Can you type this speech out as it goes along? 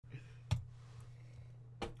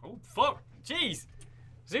fuck? Jeez.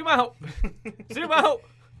 Zoom out. Zoom out.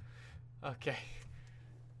 Okay.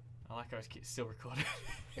 I like how it's still recording.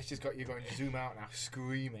 It's just got you going zoom out now,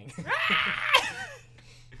 screaming.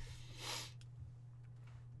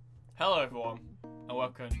 Hello everyone, and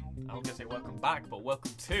welcome. I was gonna say welcome back, but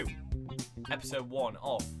welcome to episode 1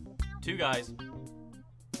 of Two Guys.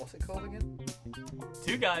 What's it called again?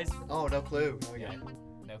 Two Guys. Oh, no clue. Oh, Yeah,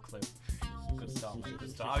 no clue. Good start, mate.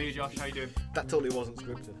 Good start. How are you, Josh? How you doing? That totally wasn't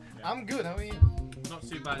scripted. Yeah. I'm good. How are you? Not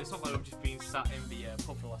too bad. It's not like I've just been sat in the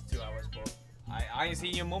pub for the last 2 hours, but I ain't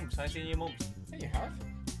seen your mums. I ain't seen your mums. Yeah, you have.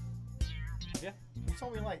 Yeah. You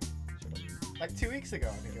told me like 2 weeks ago.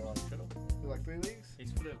 I think it was. Shut up. Like 3 weeks.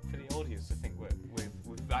 It's for the audience to think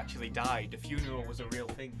we've actually died. The funeral was a real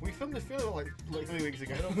thing. We filmed the funeral like 3 weeks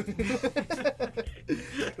ago.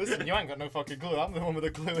 Listen, you ain't got no fucking clue. I'm the one with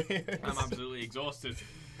the clue here. I'm absolutely exhausted.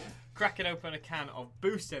 Cracking open a can of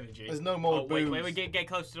Boost Energy. There's no more booze. Wait, get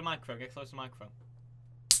close to the microphone. Get close to the microphone.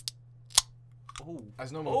 Oh,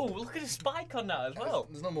 There's no more. oh, look at the spike on that as well.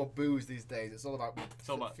 There's no more booze these days. It's all about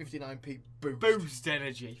 59p boost. Boost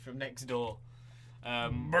Energy from next door.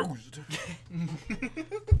 Boozed.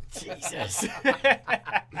 Jesus.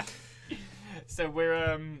 So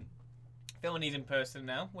we're filming these in person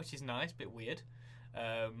now, which is nice, bit weird.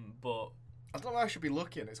 But I don't know where I should be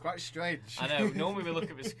looking. It's quite strange. I know, normally we look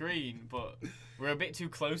at the screen, but we're a bit too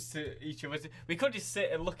close to each other. We could just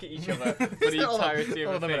sit and look at each other for the entirety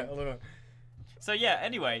of the thing. Hold on. So yeah,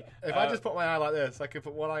 anyway. If I just put my eye like this, I could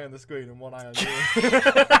put one eye on the screen and one eye on you.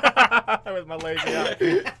 With my lazy eye.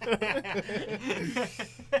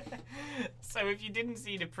 So if you didn't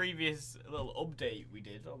see the previous little update we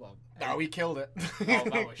did, No, we killed it. Oh,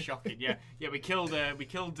 that was shocking. Yeah, we killed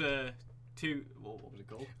two. What was it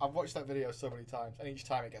called? I've watched that video so many times, and each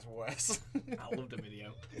time it gets worse. I love the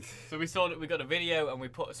video. So we saw that we got a video and we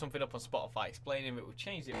put something up on Spotify explaining it. We've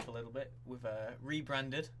changed it up a little bit. We've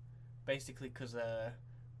rebranded, basically, because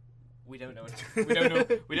we don't know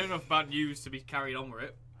enough about news to be carried on with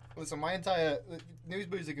it. Listen, my entire News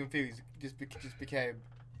Booze Are Confused just became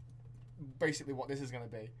basically what this is going to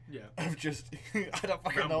be. Yeah. Of just, I don't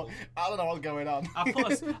fucking know. I don't know what's going on. I've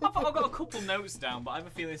got a couple notes down, but I have a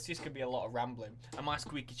feeling it's just going to be a lot of rambling. And my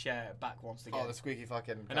squeaky chair back once again. Oh, the squeaky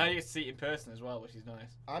fucking. And now you get to see it in person as well, which is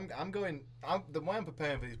nice. The way I'm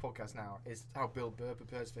preparing for these podcasts now is how Bill Burr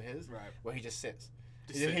prepares for his. Right. Where he just sits.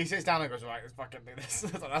 He sits down and goes, right, let's fucking do this.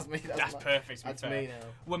 That's me. That's perfect. That's me now.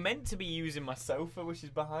 We're meant to be using my sofa, which is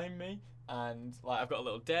behind me, and I've got a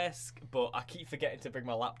little desk, but I keep forgetting to bring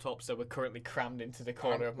my laptop, so we're currently crammed into the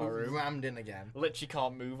corner of my room. Rammed in again. Literally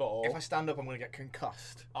can't move at all. If I stand up, I'm gonna get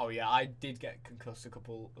concussed. Oh yeah, I did get concussed a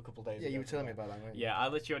couple days ago. Yeah, you were telling me about that, weren't you? Yeah, I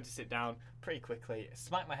literally went to sit down pretty quickly,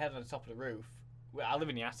 smack my head on the top of the roof. I live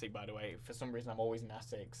in the attic, by the way. For some reason, I'm always in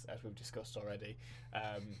attics, as we've discussed already.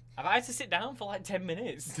 I've had to sit down for like 10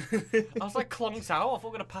 minutes. I was like clonked out. I thought I was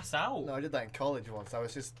going to pass out. No, I did that in college once. I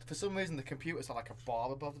was just, for some reason, the computers had like a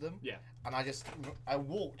bar above them. Yeah. And I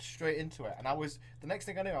walked straight into it. And the next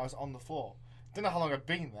thing I knew, I was on the floor. Didn't know how long I'd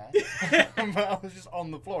been there. But I was just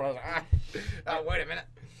on the floor. And I was like, wait a minute.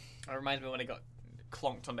 It reminds me when I got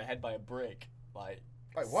clonked on the head by a brick. Like,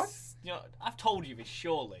 wait, what? You know, I've told you this,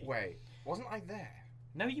 surely. Wait. Wasn't I there?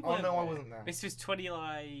 No, you Oh, weren't. no, I wasn't there. This was 15,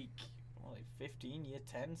 year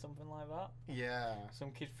 10, something like that. Yeah.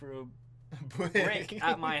 Some kid threw a brick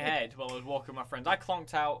at my head while I was walking with my friends. I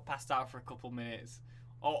clonked out, passed out for a couple minutes.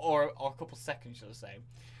 Or a couple seconds, should I say.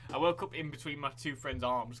 I woke up in between my two friends'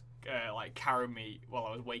 arms, like carrying me while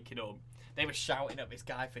I was waking up. They were shouting at this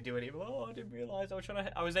guy for doing it. Oh, I didn't realise.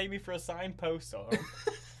 I was aiming for a signpost. Or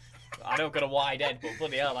I don't got a wide head, but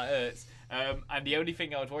bloody hell, that hurts. And the only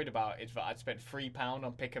thing I was worried about is that I'd spent £3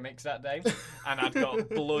 on Pick a Mix that day, and I'd got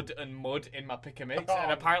blood and mud in my Pick a Mix. Oh,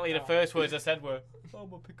 and apparently the first words I said were, "Oh,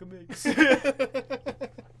 my Pick a Mix."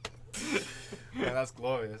 Yeah, that's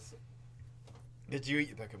glorious. Did you eat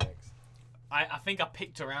your Pick a Mix? I think I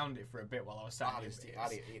picked around it for a bit while I was sat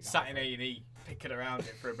in A&E, picking around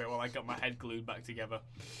it for a bit while I got my head glued back together.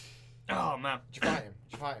 Oh man! Did you fight him?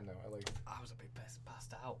 Did you fight him though? At least? I was a bit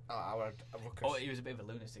passed out. Oh, I would a ruckus. Oh, he was a bit of a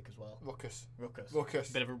lunatic as well. Ruckus. Bit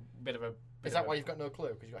of a. Is that why you've got no clue?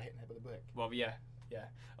 Because you got hit in the head with a brick? Well, yeah.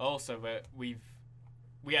 Also, we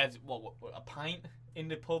had a pint in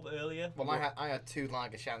the pub earlier. Well, I had 2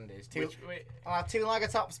 lager shandies. I had 2 lager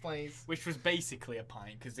tops, please. Which was basically a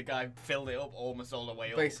pint because the guy filled it up almost all the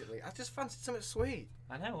way up. Basically, I just fancied something sweet.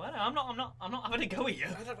 I know. I'm not having a go at you.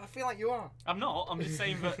 I feel like you are. I'm not. I'm just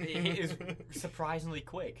saying that it is surprisingly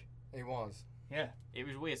quick. It was. Yeah, it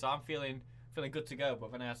was weird. So I'm feeling good to go.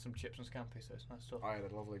 But then I had some chips and scampi, so it's nice stuff. I had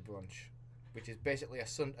a lovely brunch, which is basically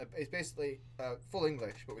it's basically full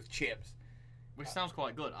English but with chips. Which sounds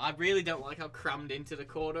quite good. I really don't like how crammed into the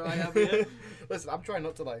corner I am here. Listen, I'm trying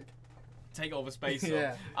not to like take all the space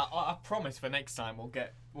Yeah. up. I promise for next time we'll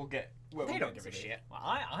get. They don't give a shit. Well,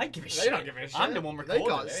 I give a shit. They don't give a shit. I'm the one recording They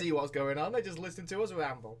can't it. see what's going on. They just listen to us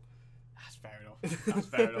ramble. That's fair enough. That's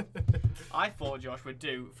fair enough. I thought Josh would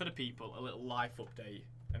do for the people a little life update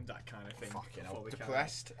and that kind of thing. Fucking before hell. we carry on.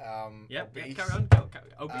 Depressed. Yep, Obese. carry on. Go.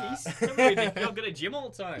 Obese? You're good at gym all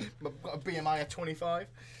the time. I've got a BMI of 25.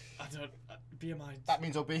 I don't. BMI. That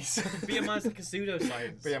means obese. BMI is like a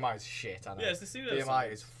pseudoscience. BMI is shit, I know. Yeah, it's a pseudoscience.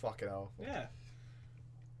 BMI is fucking awful.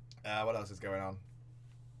 Yeah. What else is going on?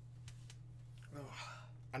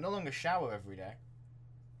 I no longer shower every day.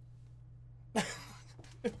 Do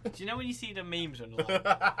you know when you see the memes online?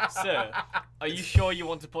 Sir, are you sure you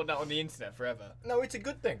want to put that on the internet forever? No, it's a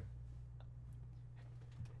good thing.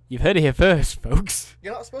 You've heard it here first, folks.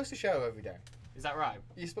 You're not supposed to shower every day. Is that right?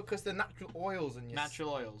 You're supposed because the natural oils in your Natural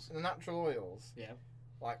oils. The natural oils. Yeah.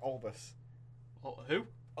 Like Albus. Oh, who?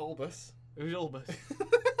 Albus. Who's Albus?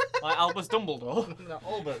 Like Albus Dumbledore? No,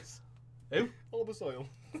 Albus. Who? Albus oil.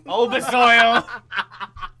 Albus oil!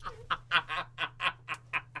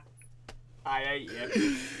 I hate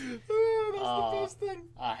you. Oh, that's the best thing.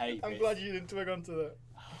 I hate I'm this. glad you didn't twig onto that.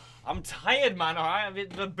 I'm tired, man, alright? I mean,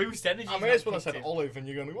 the boost energy. I may as well have said olive and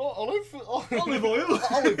you're going, oh, olive? Olive oil?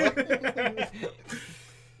 Olive oil.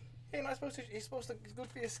 You're not supposed to, it's good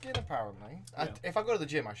for your skin apparently. Yeah. If I go to the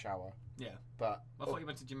gym, I shower. Yeah. But I thought you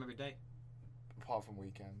went to gym every day. apart from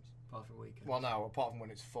weekends. Apart from weekends. Well, no, apart from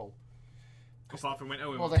when it's full. Apart from when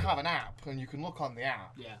Well, they have an app, and you can look on the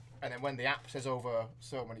app. Yeah. And then when the app says over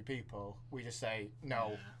so many people, we just say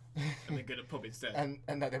no. Yeah. And then go to pub instead.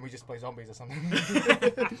 and then we just play zombies or something.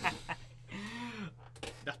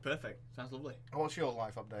 That's perfect. Sounds lovely. What's your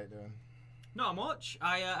life update doing? Not much.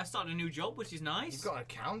 I started a new job, which is nice. You've got an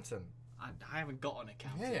accountant. I haven't got an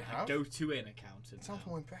accountant. Yeah, you I have. go to an accountant. It sounds now.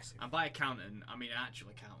 more impressive. And by accountant, I mean an actual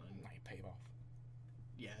accountant. Now you pay him off.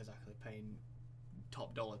 Yeah, exactly. Paying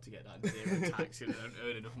top dollar to get that zero tax and don't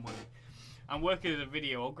earn enough money. I'm working as a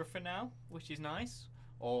videographer now, which is nice.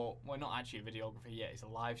 Or, well, not actually a videographer yet. It's a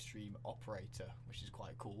live stream operator, which is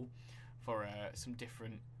quite cool for some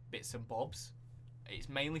different bits and bobs. It's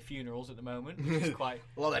mainly funerals at the moment, which is quite...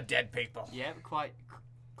 A lot of dead people. Yeah, quite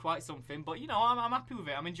something. But, you know, I'm happy with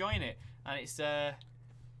it. I'm enjoying it. And it's a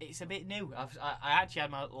bit new. I actually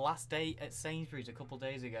had my last day at Sainsbury's a couple of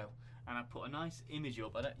days ago. And I put a nice image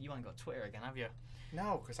up. You ain't got Twitter again, have you?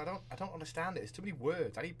 No, because I don't understand it. It's too many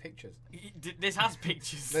words. I need pictures. This has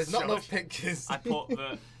pictures. There's not Josh. enough pictures. I put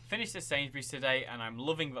the finished at Sainsbury's today, and I'm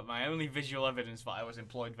loving that my only visual evidence that I was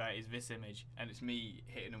employed there is this image, and it's me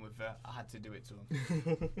hitting them with I had to do it to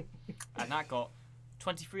them, and that got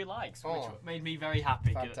 23 likes, which made me very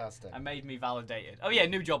happy. Fantastic. And made me validated. Oh yeah,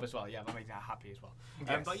 new job as well. Yeah, that made me happy as well.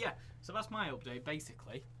 Yes. But yeah, so that's my update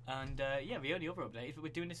basically, and yeah, the only other update is that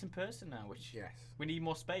we're doing this in person now, which Yes. we need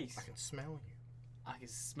more space. I can smell you. I can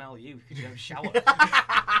smell you because you don't shower.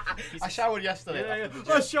 I showered yesterday. Yeah, after the yeah.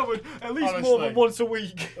 gym. I showered at least more Honestly. than once a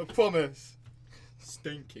week. I promise.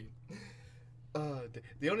 Stinking.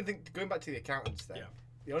 The only thing, going back to the accountants thing, Yeah.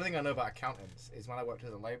 the only thing I know about accountants is when I worked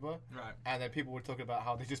as a labourer, Right. and then people were talking about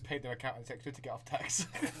how they just paid their accountants extra to get off tax.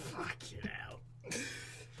 Fucking hell.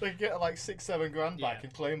 They get like 6-7 grand back Yeah.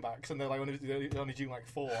 in claimbacks, and they're like only due like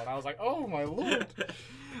 4, and I was like, oh my lord.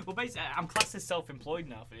 Well, basically, I'm classed as self-employed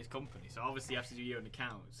now for this company, so obviously you have to do your own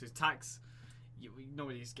accounts. So tax,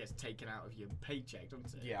 nobody just gets taken out of your paycheck,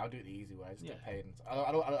 doesn't it? Yeah, I'll do it the easy way. Just Yeah. get paid.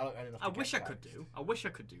 I don't earn enough I to wish get I could tax. do. I wish I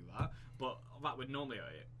could do that, but that would normally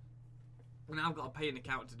hurt it. And now I've got to pay an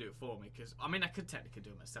accountant to do it for me because I mean I could technically do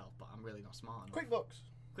it myself, but I'm really not smart enough. QuickBooks.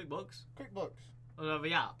 QuickBooks. Oh,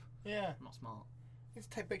 the app. Yeah. I'm not smart. You just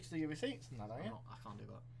take pictures of your receipts and that, don't you? I can't do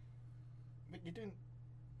that. But you're doing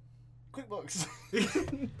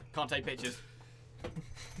QuickBooks. Can't take pictures.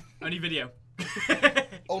 Only video.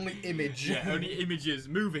 Only image. Yeah, only images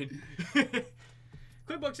moving.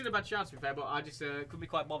 QuickBooks isn't a bad chance to be fair, but I just couldn't be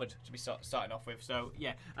quite bothered to be starting off with. So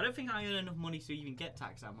yeah, I don't think I earn enough money to even get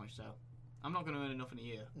taxed that much. So I'm not going to earn enough in a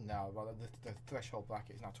year. No, well, the threshold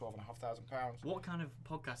bracket is now £12,500. What kind of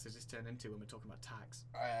podcast has this turned into when we're talking about tax?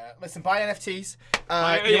 Listen, buy NFTs.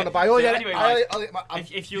 Yeah. You want to buy all your Anyway,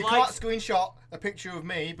 if you can't like- screenshot a picture of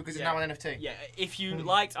me because it's Yeah. now an NFT. Yeah, if you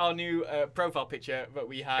liked our new profile picture that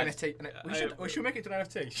we had, NFT. We should make it to an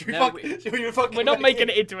NFT. Should we No, should we fucking we're not make making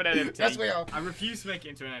it into an NFT. Yes, we are. I refuse to make it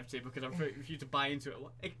into an NFT because I refuse to buy into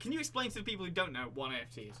it. Can you explain to the people who don't know what an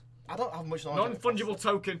NFT is? I don't have much knowledge. Non-fungible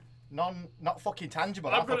token. Not fucking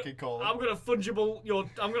tangible. I'm fucking called. I'm gonna fund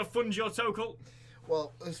your token.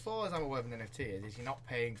 Well, as far as I'm aware of an NFT is you're not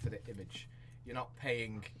paying for the image. You're not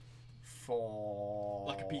paying for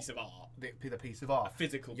Like a piece of art. the piece of art. A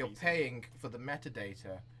physical You're piece. paying for the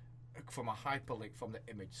metadata from a hyperlink from the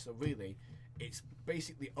image. So really, it's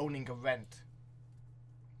basically owning a rent.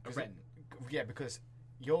 A rent. Yeah, because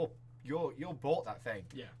you're bought that thing.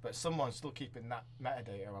 Yeah. But someone's still keeping that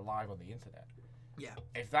metadata alive on the internet. Yeah.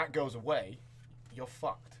 If that goes away, you're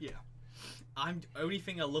fucked. Yeah. Only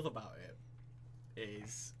thing I love about it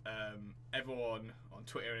is everyone on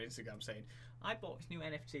Twitter and Instagram saying, I bought this new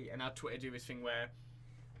NFT, and our Twitter do this thing where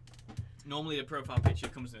normally the profile picture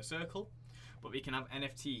comes in a circle, but we can have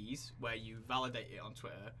NFTs where you validate it on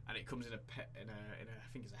Twitter and it comes in a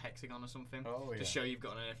I think it's a hexagon or something to show you've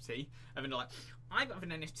got an NFT. And then they're like, I have an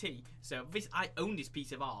NFT, so I own this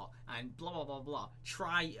piece of art, and blah blah blah blah.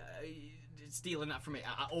 Try stealing that from it.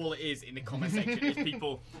 All it is in the comment section is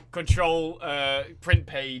people control print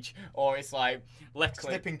page, or it's like left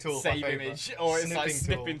click Snipping tool, save my favourite. image, or it's like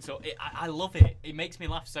Snipping snipping tool. I love it. It makes me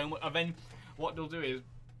laugh so much. And then what they'll do is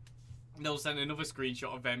they'll send another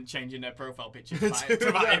screenshot of them changing their profile picture to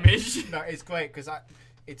that image. No, it's great because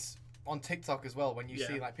it's on TikTok as well. When you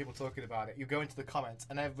see like people talking about it, you go into the comments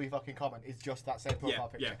and every fucking comment is just that same profile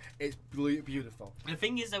picture. Yeah. It's beautiful. And the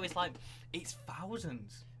thing is though, it's like it's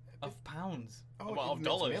thousands of pounds. Oh, of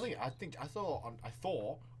dollars. Really? I thought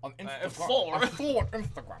on Instagram. Thought. I thought on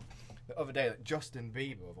Instagram the other day that Justin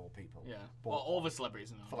Bieber of all people. Yeah. bought Well, all the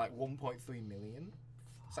celebrities now. for like 1.3 million.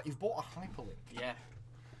 It's like you've bought a hyperlink. Yeah.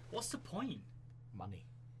 What's the point? Money.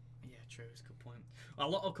 Yeah, true. It's a good point. A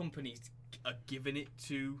lot of companies are giving it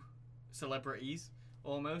to celebrities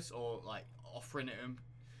almost, or like offering it them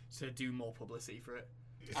to do more publicity for it.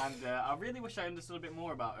 And I really wish I understood a bit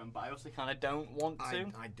more about them, but I also kind of don't want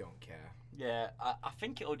to. I don't care. Yeah, I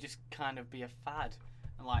think it'll just kind of be a fad,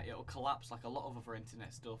 and like it'll collapse like a lot of other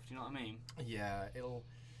internet stuff. Do you know what I mean? Yeah,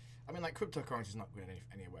 I mean, like cryptocurrency's not going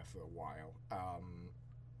anywhere for a while.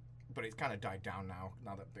 But it's kind of died down now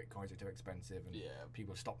that bitcoins are too expensive and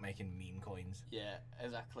people stop making meme coins. Yeah,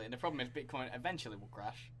 exactly. And the problem is Bitcoin eventually will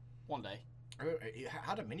crash one day. It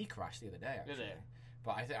had a mini crash the other day, actually. Did it?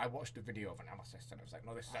 But I watched a video of analysis and it was like,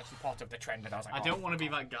 no, this is actually part of the trend. And I was like, I don't want to be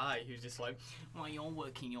that guy who's just like, well, you're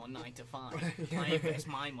working your 9 to 5. I invest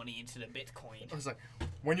my money into the Bitcoin. I was like,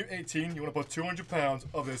 when you're 18, you want to put £200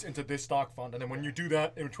 of this into this stock fund, and then when you do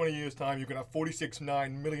that, in 20 years' time, you're gonna have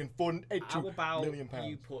 46.9 million, How about million pounds.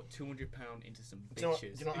 you put £200 into some Do you know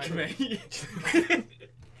bitches? what I mean?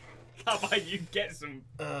 How about you get some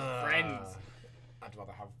friends? I'd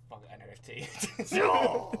rather have NFT.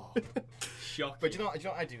 Shocking. But do you know what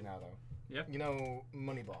I do now though? Yeah. You know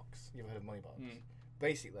Moneybox. You ever heard of Moneybox?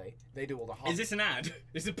 Basically, they do all the hard. Is this an ad?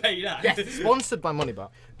 Is this a paid ad? Yes, sponsored by Moneybox.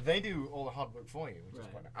 They do all the hard work for you, which is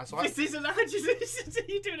quite nice. So this is an ad.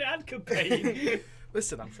 You doing an ad campaign?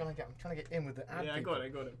 Listen, I'm trying to get in with the ad. Yeah, people. I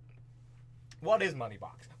got it. What is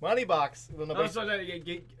Moneybox? Moneybox. Well, no,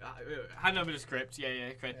 hand over the script.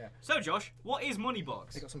 Yeah, great. Yeah. So, Josh, what is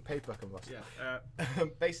Moneybox? They got some paper I can bust. Yeah.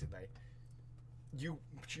 Basically, you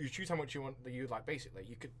choose how much you want. You like. Basically,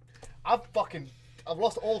 you could. I've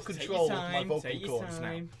lost all control of my vocal cords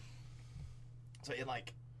now. So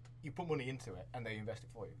you put money into it and they invest it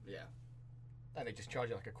for you. Yeah. And they just charge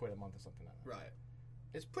you like £1 a month or something like that. Right.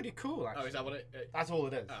 It's pretty cool, actually. Oh, is that what it? That's all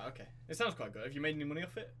it is. Oh, okay. It sounds quite good. Have you made any money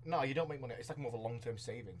off it? No, you don't make money. It's like more of a long-term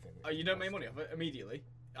saving thing. Oh, you don't make money off it immediately?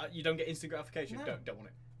 You don't get instant gratification? No. Don't want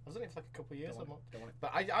it. I was in it for like a couple of years. Don't want it.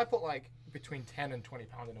 But I put like between £10 and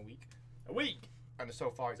 £20 in a week. A week? And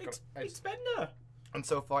so far Big spender. And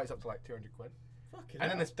so far it's up to like £200. Fucking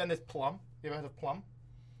And hell. then there's Plum. You ever heard of Plum?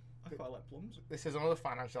 I quite like plums. This is another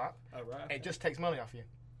financial app. Oh, right. Okay. It just takes money off you.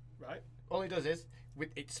 Right. All it does is,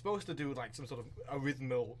 it's supposed to do like some sort of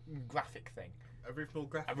arithmal graphic thing. Arithmal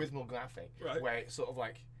graphic. Arithmal graphic. Right. Where it sort of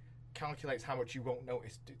like calculates how much you won't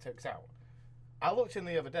notice it takes out. I looked in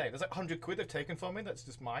the other day. There's like £100 they've taken from me. That's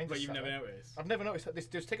just mine. But just you've sat never there. noticed? I've never noticed that.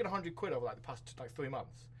 They've taken £100 over like the past like 3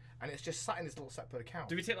 months, and it's just sat in this little separate account.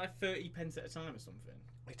 Do we take like 30 pence at a time or something?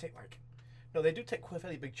 They take like, no, they do take quite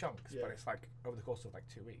fairly big chunks, Yeah. but it's like over the course of like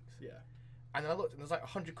 2 weeks. Yeah. And then I looked, and there's like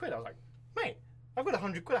 £100. I was like, mate, I've got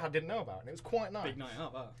 £100 I didn't know about, and it was quite nice. Big night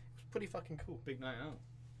out, that. It was pretty fucking cool. Big night out.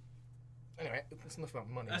 Anyway, that's enough about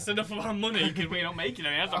money. That's enough about money because we're not making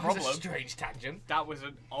any. That's a That was problem. a strange tangent. That was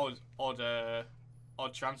an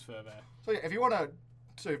odd transfer there. So yeah, if you want to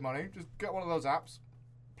save money, just get one of those apps.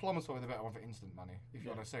 Plum is probably the better one for instant money. If you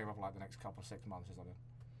want to save up like the next couple of 6 months or something.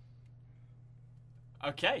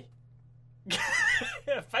 Okay.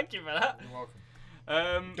 Thank you for that. You're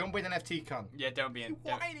welcome. Don't be an NFT cunt. Yeah, don't be an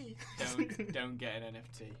Whiny. don't get an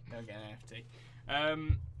NFT. Don't get an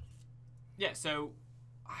NFT. Yeah, so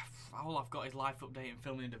all I've got is life update and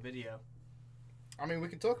filming the video. I mean, we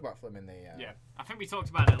could talk about Flim in the... Yeah, I think we talked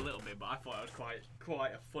about it a little bit, but I thought it was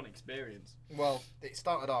quite a fun experience. Well, it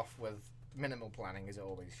started off with minimal planning, as it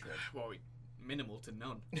always should. Well, minimal to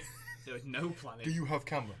none. There was no planning. Do you have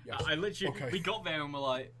camera? Yes. I literally... Okay. We got there and we're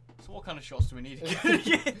like, so what kind of shots do we need?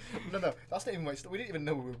 No, that's not even why. We didn't even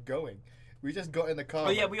know where we were going. We just got in the car.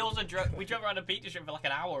 Oh yeah, we also drove around a pizza shop for like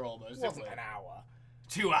an hour almost. It wasn't an hour.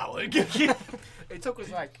 2 hours. It took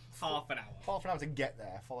us like half an hour. Half an hour to get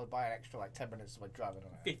there, followed by an extra like 10 minutes of like driving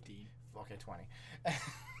on it. 15. Okay, 20.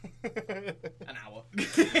 An hour.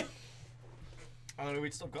 And then we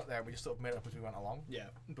just sort of got there and we just sort of made it up as we went along. Yeah.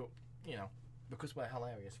 But, you know, because we're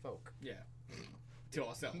hilarious folk. Yeah. To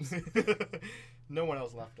ourselves. No one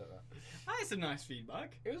else laughed at that. That is some nice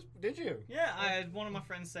feedback. It was. Did you? Yeah, I had one of my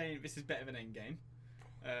friends saying this is better than Endgame.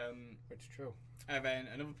 It's true. And then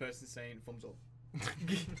another person saying thumbs up.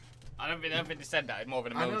 I don't think they said that. It's more of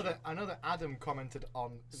an emoji. I know that Adam commented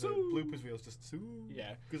on the bloopers reels just Sue.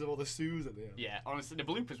 Yeah. Because of all the Sues at the end. Yeah, honestly, the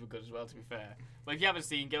bloopers were good as well, to be fair. But if you haven't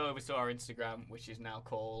seen, go over to our Instagram, which is now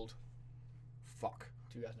called... Fuck.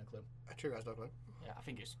 Two Guys No Clue. Two Guys No Clue. Yeah, I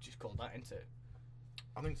think it's just called that, isn't it?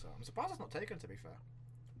 I think so. I'm surprised it's not taken, to be fair.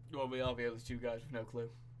 Well, we are the other two guys with no clue.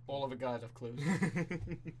 All other guys have clues.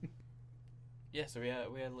 Yeah, so we had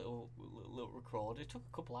a little record. It took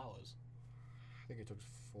a couple hours. I think it took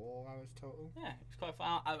 4 hours total. Yeah, it's quite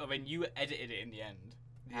fun. I mean, you edited it in the end.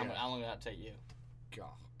 How long did that take you? God,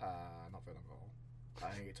 not very long at all.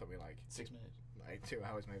 I think it took me like 6 minutes. Like 2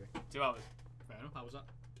 hours maybe. 2 hours. Fair enough. How was that?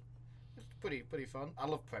 It's pretty fun. I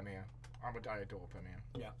love Premiere. I adore Premiere.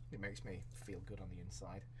 Yeah. It makes me feel good on the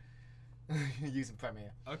inside. Using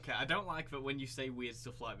Premiere. Okay, I don't like that when you say weird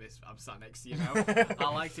stuff like this. I'm sat next to you now.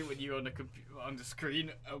 I liked it when you were on the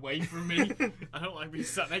screen away from me. I don't like being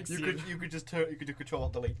sat next to you. You could just do Control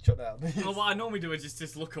Alt Delete, shut down. Well, what I normally do is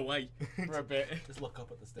just look away for a bit. Just look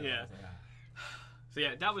up at the stairs. Yeah. So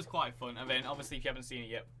yeah, that was quite fun. And then obviously, if you haven't seen it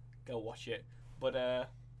yet, go watch it. But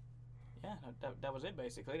yeah, that was it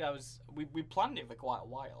basically. We planned it for quite a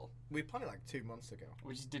while. We planned it like 2 months ago.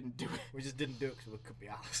 We just didn't do it. We just didn't do it because we could be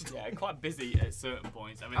asked. Yeah, quite busy at certain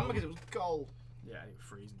points. I mean, and because it was cold. Yeah, it was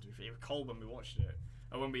freezing. It was cold when we watched it,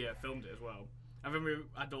 and when we filmed it as well. And then we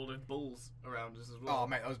had all the bulls around us as well. Oh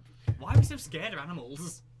mate, why are we so scared of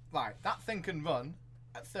animals? Right, that thing can run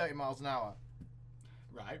at 30 miles an hour.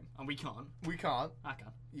 Right, and we can't. We can't. I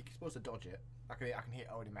can. You're supposed to dodge it. I can hear it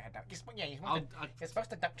already in my head now. You're supposed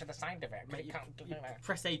to duck to the side of it. Mate, you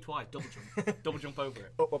press A twice, double jump. Double jump over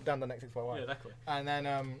it. Up, down, the next 6 Yeah, exactly. And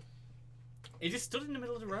then he just stood in the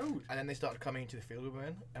middle of the road. And then they started coming into the field we were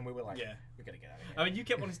in, and we were like, yeah, we gotta get out of here. I mean, you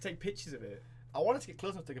kept wanting to take pictures of it. I wanted to get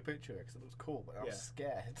close enough to take a picture of it because it was cool, but I was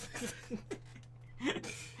scared.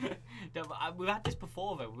 No, but we've had this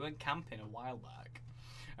before though. We went camping a while back,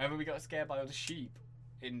 and then we got scared by all the sheep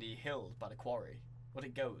in the hills by the quarry. What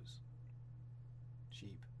it goes?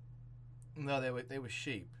 Sheep. No, they were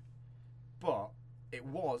sheep, but it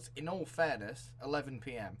was, in all fairness, 11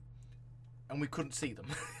 p.m. and we couldn't see them.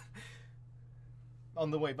 On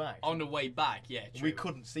the way back. On the way back, yeah. True. We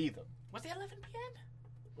couldn't see them. Was it 11 p.m?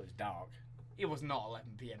 It was dark. It was not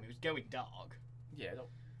 11 p.m. It was going dark. Yeah, It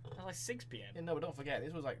was like 6 p.m. Yeah, no, but don't forget,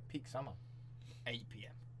 this was like peak summer. 8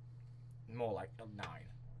 p.m. More like 9.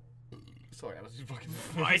 Sorry, I was just fucking...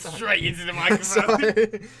 Right straight into the microphone.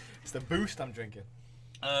 It's the boost I'm drinking.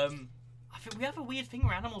 I think we have a weird thing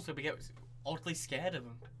with animals where we get oddly scared of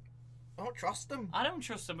them. I don't trust them. I don't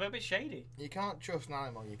trust them. They're a bit shady. You can't trust an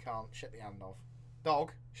animal you can't shake the hand of.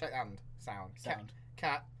 Dog, shake the hand. Sound.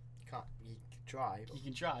 Cat, you can't. You can try. You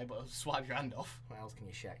can try, but swipe your hand off. What else can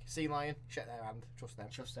you shake? Sea lion, shake their hand. Trust them.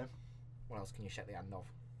 Trust them. What else can you shake the hand of?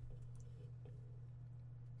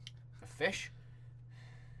 A fish?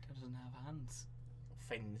 It doesn't have hands.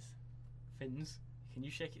 Fins. Fins. Can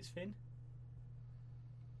you shake its fin?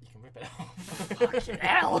 You can rip it off. Fucking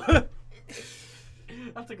hell!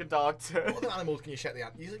 That took a dark turn. What other animals can you shake the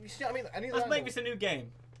hand? You see what I mean? Let's make this a new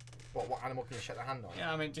game. What animal can you shake the hand on?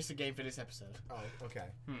 Yeah, I mean just a game for this episode. Oh, okay.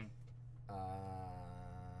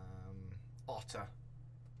 Otter.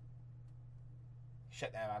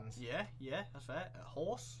 Shake their hands. Yeah, that's fair. A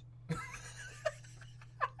horse.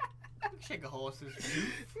 Shake a horse's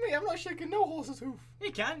hoof. Me, I'm not shaking no horse's hoof.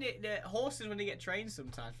 You can. The horses, when they get trained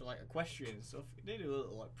sometimes for like equestrian and stuff, they do a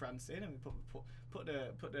little like prance in and put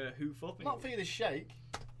the hoof up. Not for you to shake.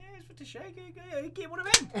 Yeah, it's for to shake. Get one of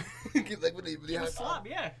them. Give like with the slap,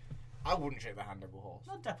 yeah. I wouldn't shake the hand of a horse.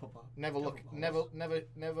 Not Depper.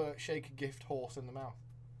 Never shake a gift horse in the mouth.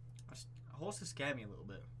 Horses scare me a little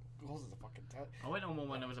bit. Horses are fucking dead. I went on one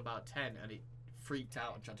when I was about 10 and it freaked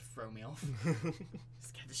out and tried to throw me off.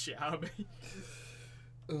 Scared the shit out of me.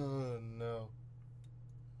 Oh no.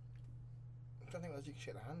 I don't think that's you can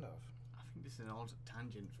shake the hand of. I think this is an odd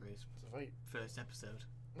tangent for his first episode.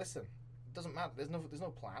 Listen, it doesn't matter. There's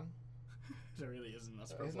no plan. There really isn't.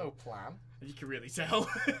 That's There's no plan. And you can really tell.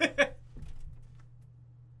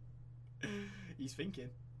 He's thinking.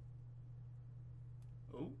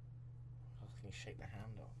 Oh. How can you shake the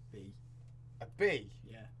hand off? B. A B?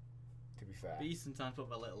 Yeah. To be fair. Bees sometimes put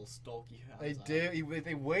their little stalky hands They out. do.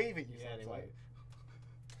 They wave at you. Yeah, they wave.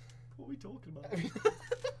 What are we talking about?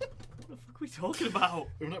 What the fuck are we talking about?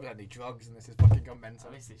 We've not had any drugs and this has fucking gone mental.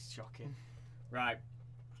 Oh, this is shocking. Right.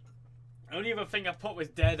 Only other thing I put was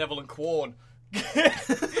Daredevil and Quorn.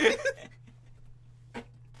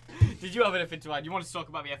 Did you have anything to add? You wanted to talk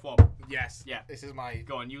about the F1? Yes. Yeah. This is my...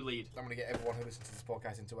 Go on, you lead. I'm going to get everyone who listens to this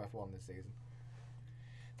podcast into F1 this season.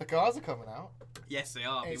 The cars are coming out. Yes, they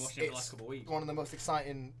are. I've been watching it for the last couple of weeks. One of the most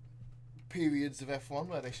exciting periods of F1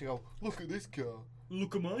 where they should go, look at this car.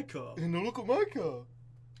 Look at my car. No, look at my car.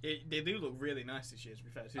 They do look really nice this year, to be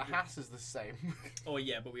fair. The Haas is the same. Oh,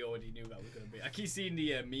 yeah, but we already knew that was going to be. I keep seeing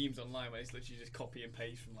the memes online where it's literally just copy and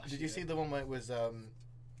paste from last year. Did you see the one where it was the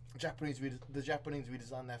Japanese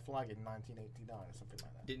redesigned their flag in 1989 or something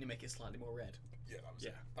like that? Didn't it make it slightly more red? Yeah, that was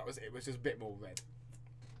it. That was it. It was just a bit more red.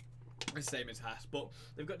 The same as Haas, but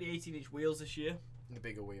they've got the 18-inch wheels this year. And the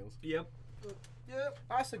bigger wheels. Yep. Yep.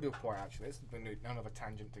 That's a good point, actually. It's another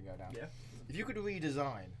tangent to go down. Yeah. If you could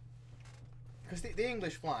redesign... Because the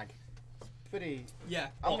English flag is pretty... Yeah.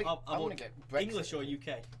 I want to get Brexit. English or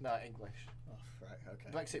UK? No, English. Oh, right, okay.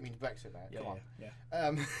 Brexit means Brexit, mate. Yeah, Come on. Yeah.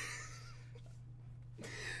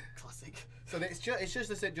 Classic. So it's just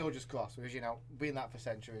the St George's Cross, because, you know, been that for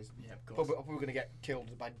centuries. Yeah, of course. We're going to get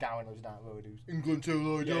killed by downers down the road who's England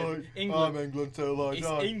till I die. England, I'm England till I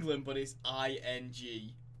die. It's England, but it's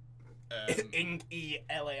I-N-G.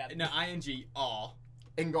 E-L-A-N. No, I-N-G-R.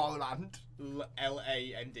 England.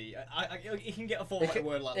 L-A-N-D. He can get a four-letter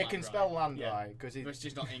word like that. It can spell land yeah. right, because it's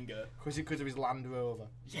just not Inga. Because of his Land Rover.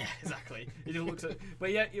 Yeah, exactly. He just looks at.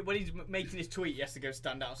 But yeah, when he's making his tweet, he has to go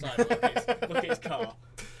stand outside and look at his car.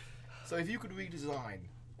 So if you could redesign,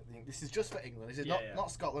 this is just for England. This is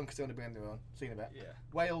not Scotland because they're only been their own. Seen a bit. Yeah.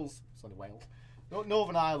 Wales. It's only Wales.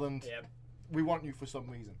 Northern Ireland. Yeah. We want you for some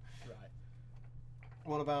reason. Right.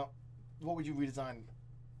 What would you redesign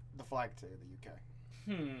the flag to the UK?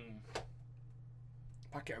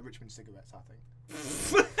 Packet of Richmond cigarettes, I think.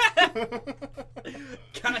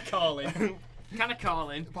 Can of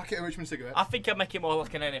Carlin. Packet of Richmond cigarettes. I think I'd make it more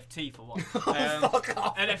like an NFT for one. Fuck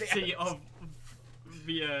off. NFT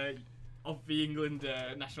of the England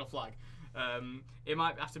national flag. It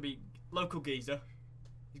might have to be local geezer.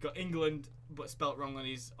 He's got England, but spelt wrong on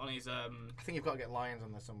his. I think you've got to get lions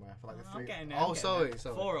on there somewhere for like the three. I'm getting there. Oh, sorry.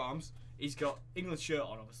 Forearms. He's got England shirt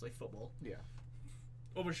on, obviously football. Yeah.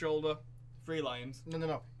 Over shoulder, 3 lions.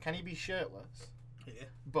 No. Can he be shirtless? Yeah.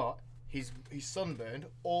 But he's sunburned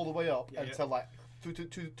all the way up until like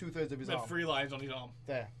two-thirds of his arm. 3 lions on his arm.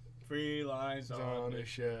 There. 3 lions on his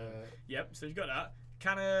shirt. Yep. So he's got that.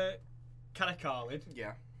 Can of Carlin.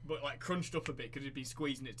 Yeah. But like crunched up a bit because he'd been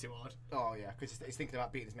squeezing it too hard. Oh yeah, because he's thinking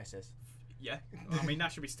about beating his missus. Yeah. I mean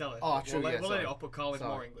that should be stellar. Oh, true. We'll let it up, but Carlin's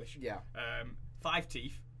more English. Yeah. 5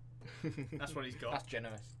 teeth. That's what he's got. That's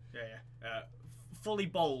generous. Yeah. Fully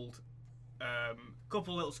bald.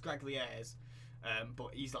 Couple little scraggly hairs.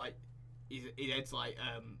 But he's like, his head's like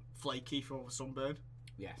flaky from a sunburn.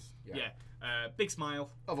 Yes. Yeah. Big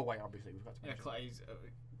smile. Overweight, obviously. We've got to mention. Yeah, he's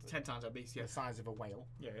 10 times obese. Yeah. The size of a whale.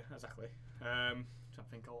 Yeah, exactly. Trying to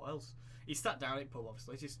think of what else. He's sat down at pub,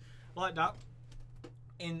 obviously, just like that.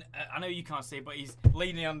 I know you can't see it, but he's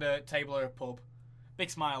leaning on the table of a pub,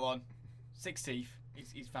 big smile on, 6 teeth.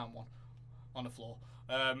 He's found one on the floor.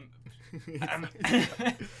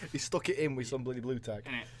 He stuck it in with some bloody blue tack.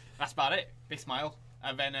 That's about it. Big smile,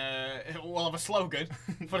 and then we'll have a slogan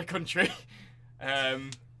for the country.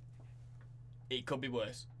 It could be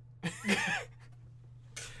worse.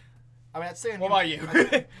 I mean, I'd say. What about you?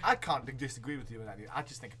 I can't disagree with you with that. I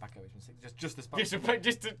just think a packet of Richmond cigarettes. Just this. Just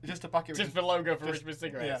a packet. Just the logo for Richmond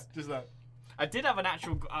cigarettes. Yeah, just that. I did have an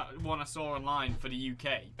actual one I saw online for the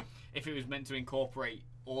UK. If it was meant to incorporate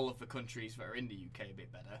all of the countries that are in the UK a bit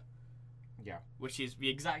better. Yeah. Which is the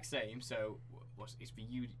exact same. So, it's the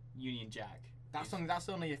Union Jack. That's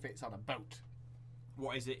only if it's on a boat.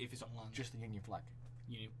 What is it if it's on land? Just the Union flag.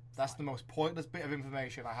 Union. That's the most pointless bit of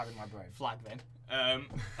information I have in my brain. Flag then.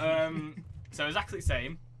 So exactly the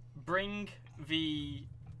same. Bring the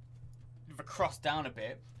cross down a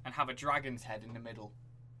bit and have a dragon's head in the middle.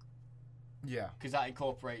 Yeah. Because that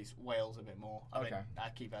incorporates Wales a bit more. I mean, Okay.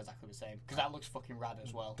 I'd keep it exactly the same. Because that looks fucking rad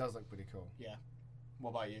as well. It does look pretty cool. Yeah. What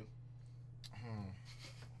about you?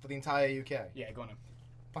 For the entire UK? Yeah, go on then.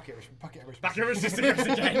 Packet of Richmond. Packet of Richmond cigarettes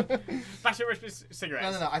again. Packet of Richmond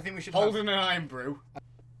cigarettes. No. I think we should Holden and Iron Brew.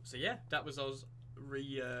 So yeah, that was us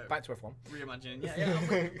back to F1. Reimagining.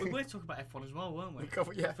 Yeah. We were talking about F1 as well, weren't we?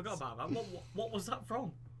 Yeah. I forgot about that. What was that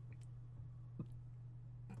from?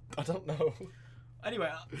 I don't know.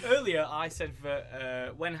 Anyway, earlier I said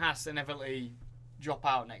that when Haas inevitably drop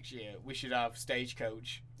out next year, we should have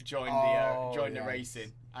Stagecoach join the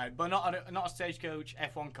racing, but not a Stagecoach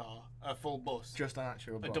F1 car, a full bus, Just an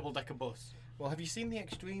actual bus. a double-decker bus. Well, have you seen the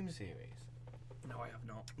Extreme series? No, I have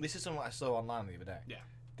not. This is something I saw online the other day. Yeah.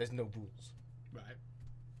 There's no rules. Right.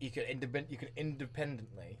 You can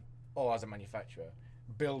independently, or as a manufacturer,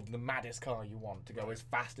 build the maddest car you want to go as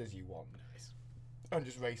fast as you want. Nice. And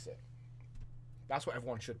just race it. That's what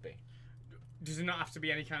everyone should be. Does it not have to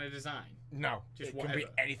be any kind of design? No, Just it can be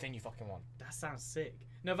whatever. anything you fucking want. That sounds sick.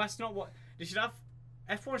 No, that's not what they should have.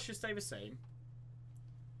 F1 should stay the same,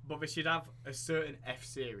 but they should have a certain F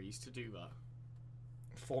series to do that.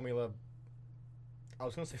 Formula. I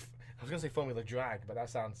was gonna say Formula Drag, but that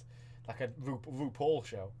sounds like a RuPaul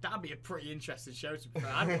show. That'd be a pretty interesting show to be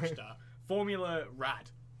fair. I'd watch that. Formula Rad.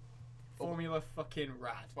 Formula fucking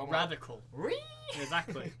Rad. Radical.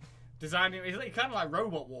 Exactly. Designing, it's kind of like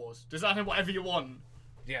Robot Wars. Designing whatever you want.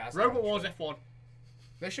 Yeah. That's Robot Wars F1.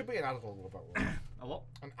 There should be an adult Robot Wars. A what?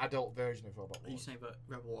 An adult version of Robot Wars. Are you saying that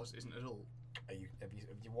Robot Wars isn't adult? Have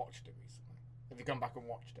you watched it recently? Have you gone back and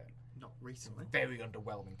watched it? Not recently. Very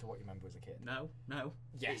underwhelming to what you remember as a kid. No.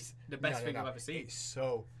 Yes. It's the best thing I've ever seen. It's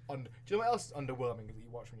so... Do you know what else is underwhelming that you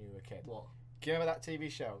watched when you were a kid? What? Do you remember that TV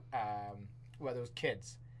show where there was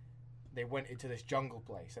kids? They went into this jungle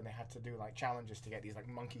place and they had to do like challenges to get these like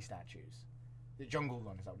monkey statues. The Jungle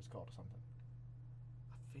Run, is that what it's called or something?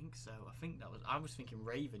 I think so. I was thinking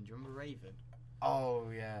Raven. Do you remember Raven? Oh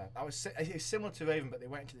yeah, it's similar to Raven, but they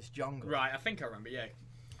went into this jungle. Right, I think I remember. Yeah.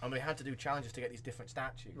 And they had to do challenges to get these different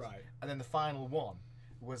statues. Right. And then the final one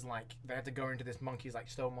was like they had to go into this monkey's like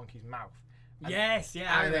stone monkey's mouth. And yes,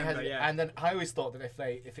 yeah, I remember. And then I always thought that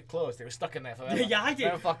if it closed, they were stuck in there forever. Yeah, I did.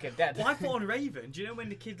 They were fucking dead. Well, I thought on Raven. Do you know when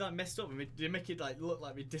the kid like messed up and they make it like look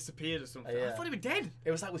like they disappeared or something? Yeah. I thought he was dead.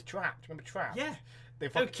 It was like with Trapped. Remember Trapped? Yeah. They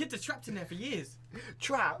Those kids are trapped in there for years.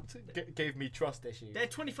 Trapped gave me trust issues. They're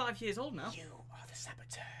 25 years old now. You are the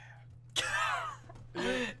saboteur.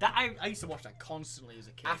 I used to watch that constantly as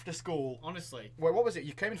a kid. After school. Honestly. Wait, what was it?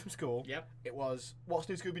 You came in from school. Yep. It was What's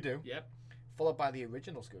New Scooby-Doo. Yep. Followed by the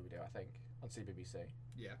original Scooby-Doo, I think, on CBBC.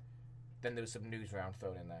 Yeah. Then there was some news round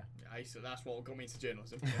thrown in there. That's what got me into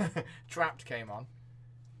journalism. Trapped came on.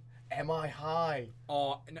 MI High.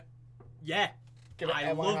 Oh, no, yeah.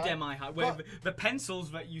 I loved MI High. Where the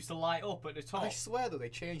pencils that used to light up at the top. I swear though, they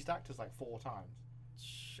changed actors like 4 times.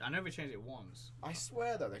 I know they changed it once. I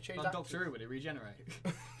swear though, they changed Like actors. Doctor Who, where they regenerate.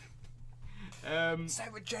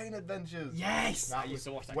 Sarah Jane Adventures. Yes, I used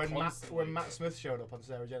to watch that when Matt Smith showed up on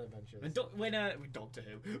Sarah Jane Adventures. When Doctor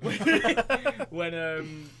Who,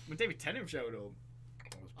 when David Tennant showed up,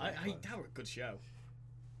 that was a good show.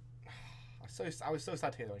 I was so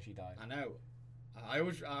sad to hear when she died. I know. I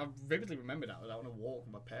vividly remember that. I was out on a walk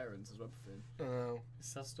with my parents as well. It's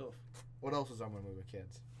sad stuff. What else was on when we were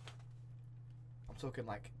kids? I'm talking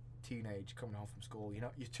like teenage, coming home from school. You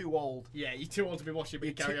know, you're too old. Yeah, you're too old to be watching, but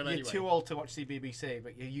you carry on anyway. You're too old to watch CBBC,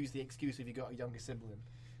 but you use the excuse if you got a younger sibling.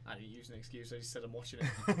 I didn't use an excuse. I just said I'm watching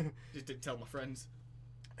it. Just didn't tell my friends.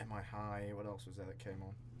 MI High. What else was there that came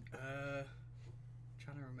on?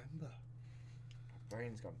 Trying to remember. My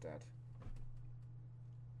brain's gone dead.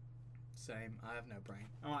 Same. I have no brain.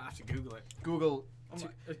 I might have to Google it. Google.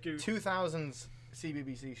 2000s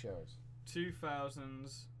CBBC shows.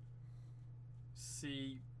 2000s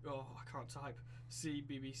I can't type.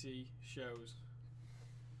 CBBC shows.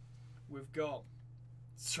 We've got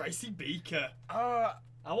Tracy Beaker. I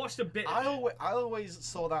watched a bit. I always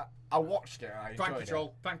saw that. I watched it. And I Prank enjoyed Patrol.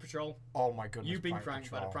 It. Prank Patrol. Oh my goodness. You've been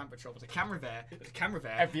pranked by the Prank Patrol. There's a camera there. There's a camera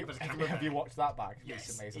there. Have you watched that back?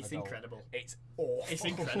 Yes. It's incredible. It's awful. It's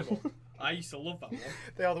incredible. I used to love that one.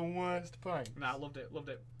 They are the worst pranks. Nah, I loved it. Loved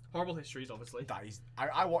it. Horrible Histories, obviously. That is.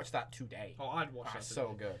 I watched that today. Oh, I'd watch that.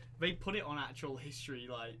 So good. They put it on actual history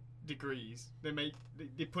degrees. They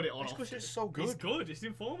put it on. It's because it's so good. It's good. It's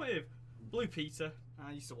informative. Blue Peter.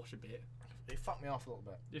 I used to watch a bit. It fucked me off a little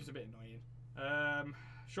bit. It was a bit annoying.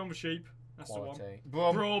 Shaun the Sheep. That's Quality. the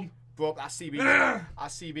one. Brum. That's CBeebies.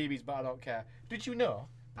 That's CBeebies, but I don't care. Did you know?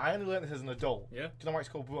 I only learned this as an adult. Yeah. Do you know why it's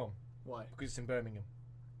called Brum? Why? Because it's in Birmingham.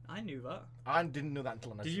 I knew that. I didn't know that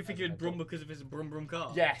until I. Did you think it was Brum because of his Brum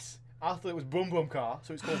car? Yes. I thought it was Brum car,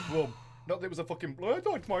 so it's called Brum. Not that it was a fucking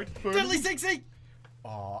Deadly 60!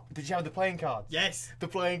 Oh, did you have the playing cards? Yes. The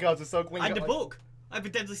playing cards are so cool. And the book. I've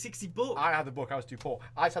been Deadly 60 book. I had the book. I was too poor.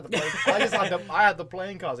 I just had the I had the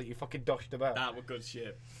playing cards that you fucking doshed about. That were good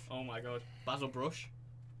shit. Oh my god. Basil Brush.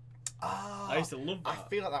 Ah, I used to love that. I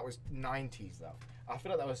feel like that was 90s though. I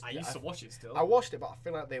feel like that was. I used to watch it still. I watched it, but I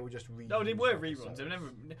feel like they were just reruns. No, they were reruns. They were never.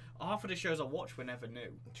 Half of the shows I watched were never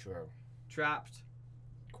new. True. Trapped.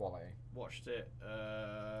 Quality. Watched it.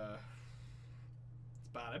 It's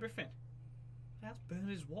bad. Everything. That's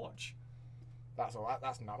Bernard's Watch. That's all right.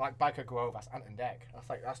 That's not like Biker Grove. That's Ant and Deck.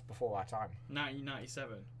 That's before our time.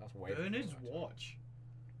 1997. That's way. Bernard's Watch.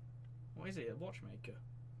 What is it? A watchmaker?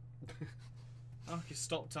 Oh, I can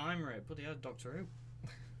stop timer it. Bloody hell, Doctor Who.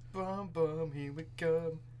 Bum bum, here we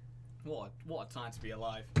come. What a time to be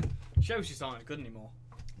alive. Shows just aren't good anymore.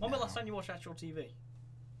 When was the last time you watched actual TV?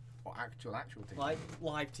 Or actual TV? Like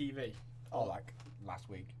live TV. Oh, like last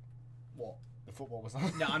week. What? The football was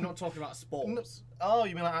on. No, I'm not talking about sports. Oh,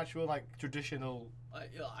 you mean like actual like traditional?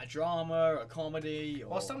 A drama, a comedy. Or...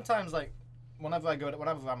 Well, sometimes like whenever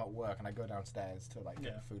I'm at work and I go downstairs to like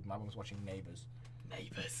get food, my mum's watching Neighbours.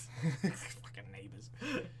 Neighbours. Fucking Neighbours.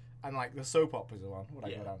 And like the soap operas are on when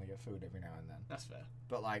I go down to get food every now and then. That's fair.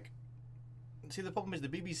 But like, see the problem is the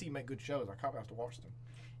BBC make good shows. I can't be able to watch them.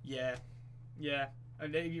 Yeah, yeah.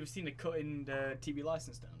 And you've seen the cut in the TV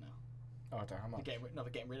license down now. Oh, I don't know how much. They're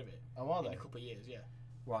getting rid of it. Oh, are they? In a couple of years, yeah.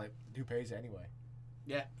 Well, who pays it anyway?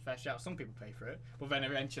 Yeah, fair shout. Some people pay for it, but then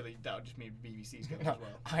eventually that'll just mean BBC's going as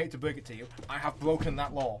well. I hate to break it to you, I have broken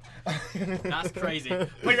that law. That's crazy.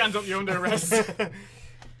 Put your hands up, you're under arrest.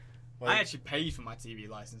 Well, I actually paid for my TV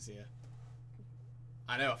license here.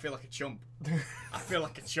 I know, I feel like a chump. I feel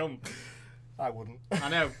like a chump. I wouldn't. I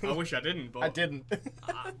know, I wish I didn't, but... I didn't.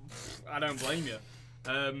 I don't blame you.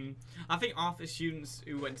 I think half the students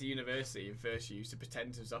who went to university in first year used to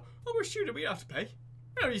pretend to themselves, oh, we're a student, we don't have to pay.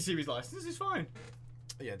 We don't need TV's license, it's fine.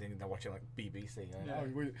 Yeah, they're watching like BBC. Yeah.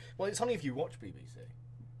 Oh, well, it's only if you watch BBC.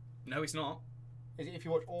 No, it's not. Is it if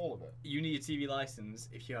you watch all of it? You need a TV license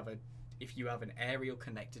if you have an aerial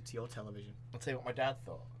connected to your television. I'll tell you what my dad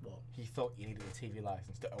thought. What? He thought you needed a TV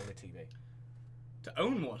license to own a TV. To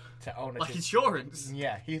own one? To own a like TV. Insurance?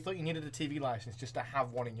 Yeah, he thought you needed a TV license just to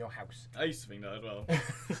have one in your house. I used to think that as well.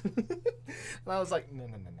 And I was like, no.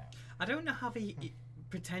 I don't know how they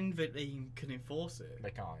pretend that they can enforce it.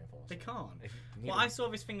 They can't enforce They it. can't. Well, I saw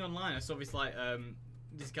this thing online. I saw this like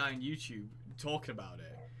this guy on YouTube talking about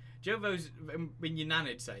it. Do you know those when your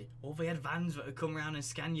nan'd say, "Oh, they had vans that would come around and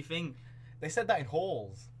scan your thing"? They said that in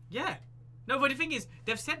halls. Yeah. No, but the thing is,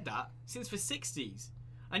 they've said that since the 60s.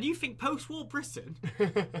 And you think post-war Britain,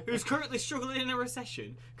 who's currently struggling in a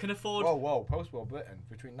recession, can afford... Whoa. Post-war Britain,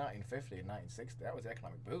 between 1950 and 1960, that was the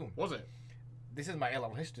economic boom. Was it? This is my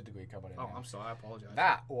A-level history degree coming in. Oh, now. I'm sorry, I apologise.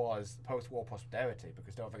 That was post-war prosperity,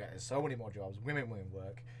 because don't forget, there's so many more jobs, women were in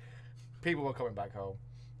work, people were coming back home.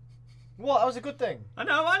 What? That was a good thing. I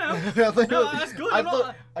know. No, that's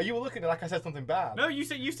good. You were looking at like I said something bad. No, you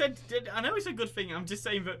said. I know it's a good thing. I'm just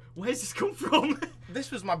saying that. Where's this come from?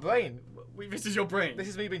 This was my brain. This is your brain. This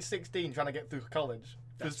is me being 16 trying to get through college.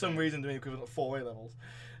 For some reason doing equivalent of 4 A-levels.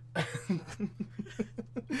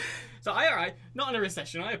 So alright, not in a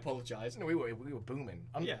recession. I apologise. No, we were booming.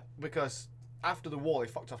 Yeah. Because after the war,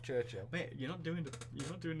 they fucked off Churchill. Wait, you're not doing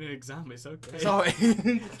an exam. It's okay. Sorry.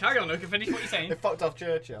 Carry on, Luke. Finish what you're saying. They fucked off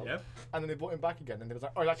Churchill. Yep. And then they brought him back again, and they was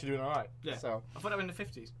like, "Oh, you're actually doing all right." Yeah. So I thought that was in the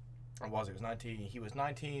 50s. It was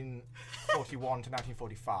 1941 to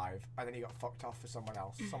 1945, and then he got fucked off for someone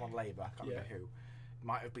else, someone Labour, I can't remember who.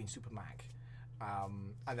 Might have been Super Mag.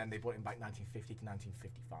 And then they brought him back 1950 to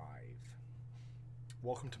 1955.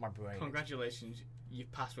 Welcome to my brain. Congratulations,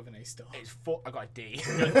 you've passed with an A star. I got a D.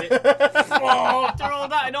 Oh, after all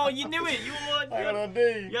that, no, you knew it. I got a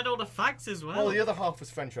D. You had all the facts as well. Well, the other half was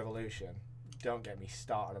French Revolution. Don't get me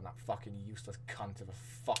started on that fucking useless cunt of a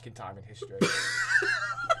fucking time in history.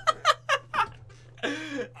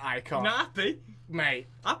 I can't. Not happy? Mate.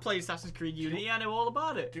 I played Assassin's Creed Unity, I know all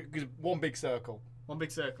about it. Because one big circle. One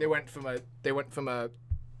big circle. They went from a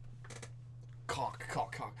cock.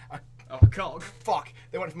 Fuck.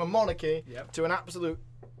 They went from a monarchy to an absolute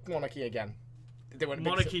monarchy again. They went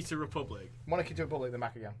monarchy to republic. Monarchy to republic, then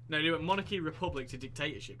back again. No, they went monarchy, republic to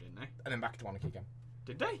dictatorship, didn't they? And then back to monarchy again.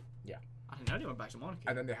 Did they? Yeah. I didn't know they went back to monarchy.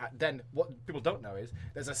 And then then what people don't know is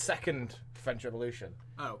there's a second French Revolution.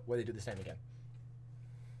 Oh. Where they do the same again.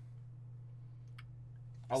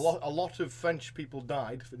 A lot of French people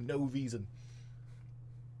died for no reason.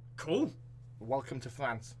 Cool. Welcome to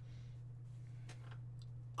France.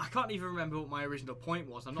 I can't even remember what my original point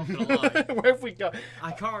was. I'm not gonna lie. Where have we got?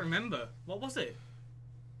 I can't remember. What was it?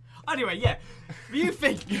 Anyway, yeah. Do you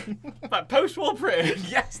think that post-war Britain?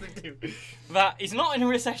 Yes, they do. That is not in a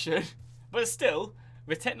recession, but still,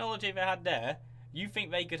 the technology they had there, You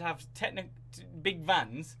think they could have big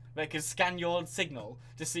vans that could scan your signal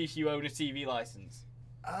to see if you own a TV license?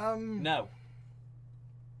 No.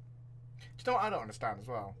 Do you know what I don't understand as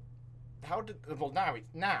well?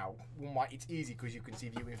 Now it's easy because you can see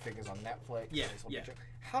viewing figures on Netflix. Yeah.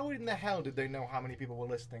 How in the hell did they know how many people were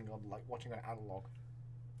listening or like watching on analog?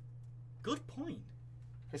 Good point.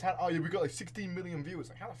 Because we got like 16 million viewers.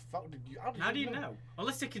 Like, how the fuck did you? How do you know?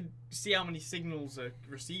 Unless they can see how many signals are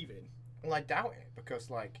receiving. Well, I doubt it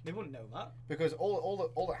because like they wouldn't know that. Because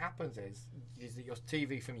all that happens is that your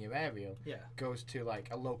TV from your aerial goes to like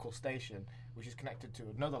a local station, which is connected to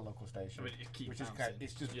another local station, it's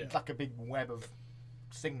just like a big web of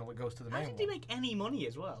signal that goes to the main one. How did they make any money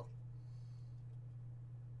as well?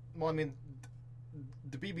 Well, I mean,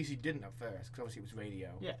 the BBC didn't at first because obviously it was radio,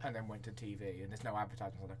 and then went to TV, and there's no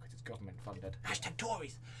advertising on that because it's government funded. Hashtag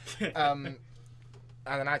Tories. And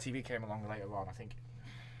then ITV came along later on. I think.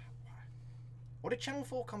 Or did Channel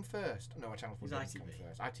 4 come first? No, Channel 4 didn't come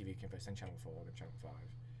first. ITV came first, then Channel 4, then Channel 5,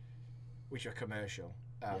 which are commercial.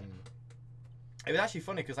 It was actually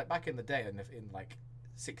funny because like back in the day, in like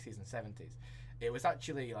 60s and 70s, it was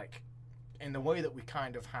actually like in the way that we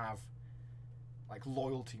kind of have like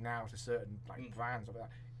loyalty now to certain like brands or that.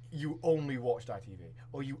 You only watched ITV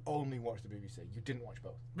or you only watched the BBC. You didn't watch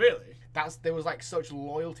both. Really? There was like such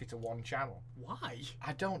loyalty to one channel. Why?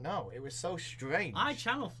 I don't know. It was so strange. I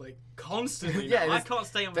channel flick constantly. I can't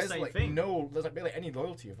stay on the same thing. There's like barely any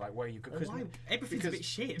loyalty of like where you could. Everything's a bit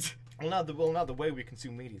shit. Now the way we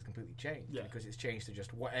consume media has completely changed because it's changed to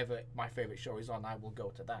just whatever my favorite show is on, I will go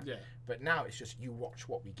to that. Yeah. But now it's just you watch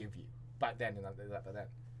what we give you. Back then and that.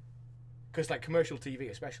 Because like commercial TV,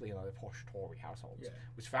 especially in like the posh Tory households,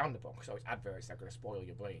 was frowned upon because it's adverts that are going to spoil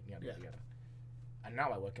your brain. Yada. And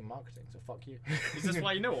now I work in marketing, so fuck you. Is this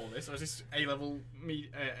why you know all this, or is this A-level?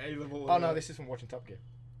 Oh no, this is from watching Top Gear.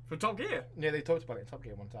 From Top Gear? Yeah, they talked about it in Top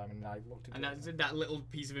Gear one time, and I looked into it. And that little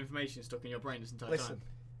piece of information stuck in your brain this entire time.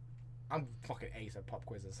 I'm fucking ace at pub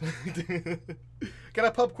quizzes. Get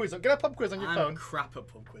a pub quiz on your phone. I'm crap at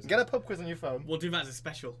pub quizzes. Get a pub quiz on your phone. We'll do that as a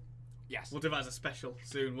special. Yes. We'll do that as a special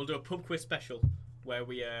soon. We'll do a pub quiz special where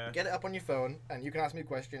we get it up on your phone and you can ask me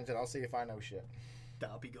questions and I'll see if I know shit.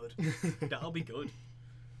 That'll be good. That'll be good.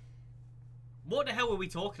 What the hell were we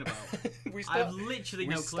talking about? I have literally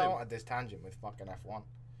no clue. We started this tangent with fucking F1.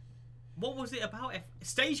 What was it about?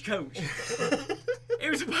 Stagecoach. It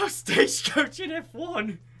was about Stagecoach in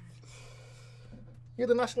F1. You're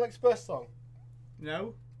the National Express song.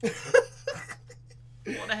 No.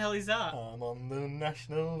 What the hell is that? I'm on the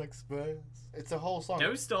National Express. It's a whole song.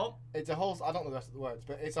 Don't stop. It's a whole. I don't know the rest of the words,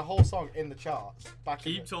 but it's a whole song in the charts.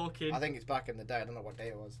 Keep talking. I think it's back in the day. I don't know what day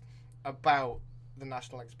it was. About the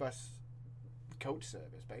National Express coach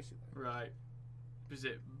service, basically. Right. Is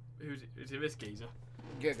it this geezer?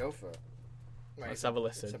 Yeah, go for it. Mate, let's have a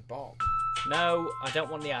listen. It's a bomb. No, I don't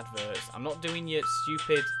want the adverts. I'm not doing your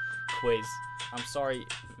stupid quiz. I'm sorry,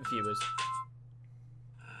 viewers.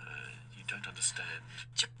 You don't understand.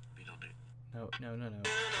 Been on it. No.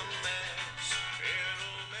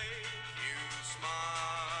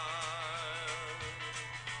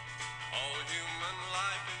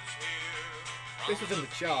 This was in the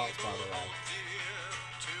charts, by the way.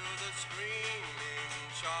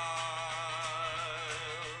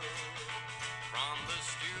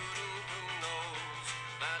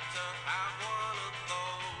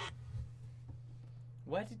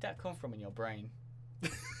 Where did that come from in your brain?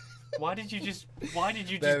 Why did you just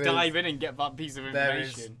dive in and get that piece of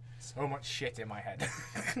information? There is so much shit in my head.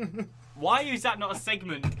 Why is that not a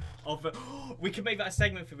segment of we can make that a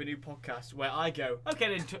segment for the new podcast where I go,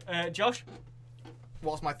 okay then, Josh.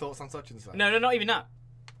 What's my thoughts on such and such? No, not even that.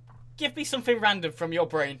 Give me something random from your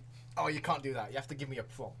brain. Oh, you can't do that. You have to give me a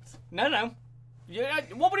prompt. No. Yeah,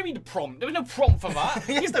 what would you mean the prompt? There was no prompt for that.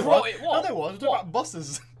 Yes, there was. No, there was. It was about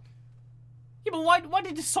buses. Yeah, but why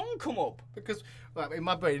did the song come up? Because in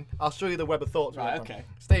my brain, I'll show you the web of thoughts. Right, okay.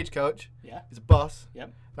 Stagecoach. Yeah. Is a bus.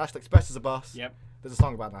 Yep. National Express is a bus. Yep. There's a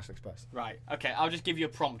song about National Express. Right. Okay. I'll just give you a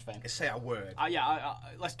prompt then. Say a word.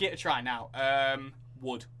 Let's get a try now.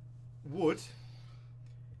 Wood. Wood.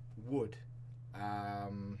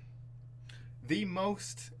 The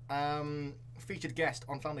most featured guest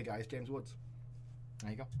on Family Guy is James Woods.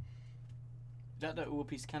 There you go. Is that the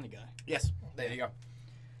Piece of Candy guy? Yes. There you go.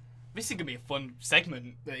 This is gonna be a fun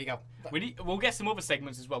segment. There you go. We'll get some other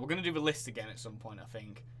segments as well. We're gonna do the list again at some point, I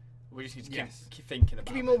think. We just need to keep thinking about it.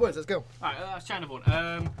 Give me more words. Let's go. Alright, let's try another one.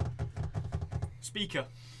 Speaker.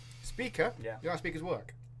 Speaker? Yeah. You know how speakers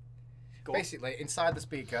work? Go on. Basically, inside the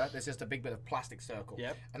speaker, there's just a big bit of plastic circle.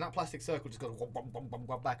 Yep. And that plastic circle just goes wub, wub, wub, wub,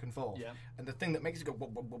 wub, back and forth. Yep. And the thing that makes it go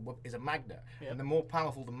wub, wub, wub, wub is a magnet. Yep. And the more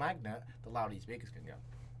powerful the magnet, the louder your speakers can go.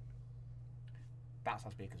 That's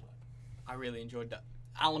how speakers work. I really enjoyed that.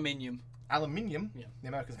 Aluminium. Aluminium. Yeah. The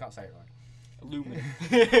Americans can't say it right.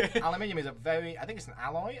 Aluminum. Aluminium is I think it's an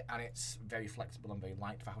alloy, and it's very flexible and very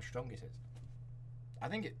light for how strong it is. I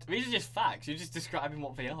think it. These are just facts. You're just describing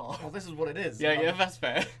what they are. Well, this is what it is. Yeah, that's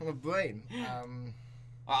fair. I'm a brain.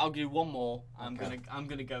 I'll do one more. I'm Okay.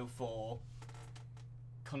 gonna go for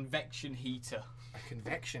convection heater. A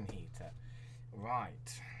convection heater.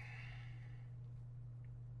 Right.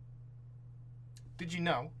 Did you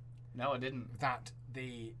know No, I didn't. that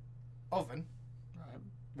the oven, Right.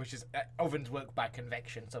 which is ovens work by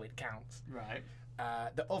convection, so it counts. Right.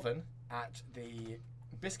 The oven at the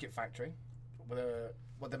biscuit factory, the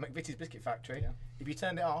McVitie's biscuit factory, Yeah. if you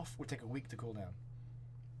turned it off, would take a week to cool down.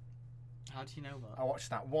 How do you know that? I watched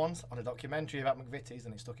that once on a documentary about McVitie's,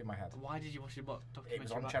 and it stuck in my head. Why did you watch the documentary? It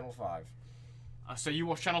was on about- Channel 5. So you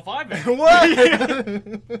watched Channel 5 then?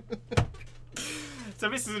 What? So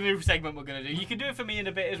this is a new segment we're gonna do. You can do it for me in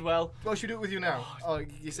a bit as well. Well, should we do it with you now? Oh,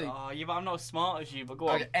 you see. Yeah, but I'm not as smart as you. But go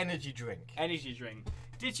on. Okay, energy drink. Energy drink.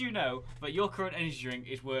 Did you know that your current energy drink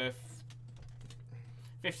is worth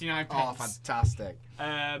 59 Oh, pence? fantastic.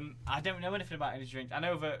 I don't know anything about energy drinks. I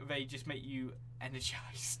know that they just make you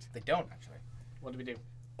energized. They don't, actually. What do we do?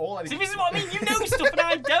 All energy See, this is what I mean. You know stuff and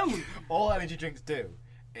I don't. All energy drinks do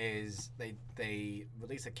is they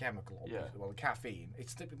release a chemical, Yeah. well, the caffeine.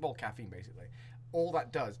 It's well, caffeine basically. All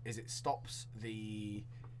that does is it stops the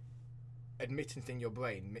admittance in your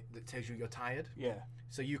brain that tells you you're tired. Yeah.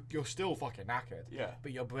 So you're still fucking knackered. Yeah.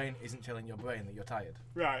 But your brain isn't telling your brain that you're tired.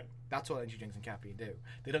 Right. That's what energy drinks and caffeine do.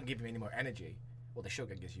 They don't give you any more energy. Well, the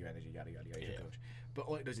sugar gives you energy, yada yada yada. Yeah. Coach. But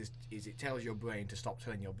all it does is it tells your brain to stop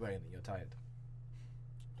telling your brain that you're tired.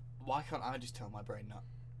 Why can't I just tell my brain that?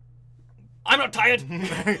 I'm not tired.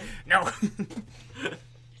 No.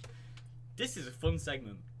 This is a fun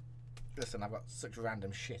segment, Listen, I've got such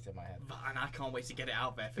random shit in my head. and I can't wait to get it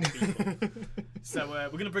out there for the people. So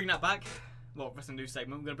we're gonna bring that back. Well, that's a new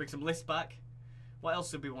segment. We're gonna bring some lists back. What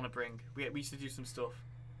else did we want to bring? We used to do some stuff.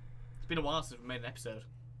 It's been a while since we made an episode.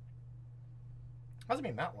 Hasn't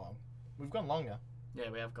been that long. We've gone longer. Yeah,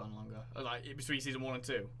 we have gone longer. Like between season 1 and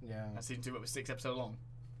 2. Yeah. And season 2 it was 6 episodes long.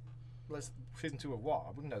 Season 2 of what?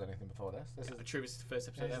 I wouldn't know anything before this. This is True, this is the first This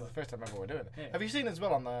episode is ever. the first time ever we're doing it. Yeah. Have you seen as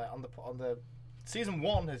well on the season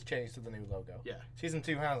 1 has changed to the new logo. Yeah. Season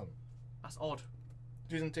 2 hasn't. That's odd.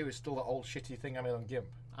 Season 2 is still that old shitty thing I made on GIMP.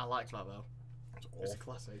 I liked that though. It's It's a awful.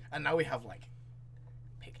 classic. And now we have like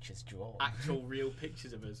pictures drawn. Actual real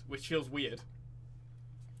pictures of us, which feels weird.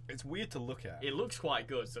 It's weird to look at. It looks quite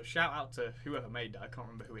good, so shout out to whoever made that. I can't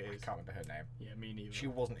remember who it I is. can't remember her name. Yeah, me neither. She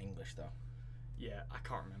wasn't English though. Yeah, I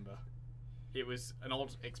can't remember. It was an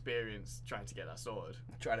odd experience trying to get that sorted.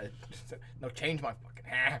 Try to change my fucking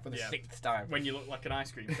hair for the Yeah. 6th time. When you look like an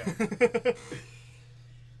ice cream cone.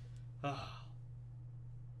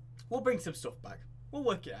 We'll bring some stuff back. We'll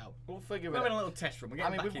work it out. We'll figure We're it having a out. little test run. We're I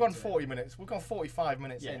getting mean, back we've gone into it. 40 minutes. We've gone 45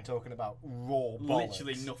 minutes Yeah. in talking about raw bollocks.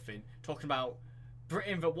 Literally nothing. Talking about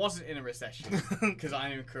Britain that wasn't in a recession, because I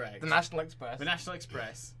am correct. The National Express. The National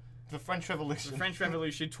Express. The French Revolution. The French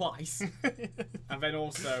Revolution twice. And then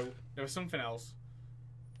also, there was something else.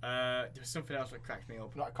 There was something else that cracked me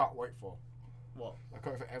up. That I can't wait for. What? I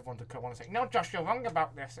can't wait for everyone to come on and say, "No, Josh, you're wrong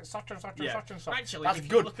about this. It's such and such and Yeah. such and such." Actually, That's if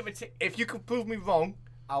good. you look at the If you can prove me wrong,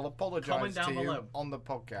 I'll Comment apologise down to you below. on the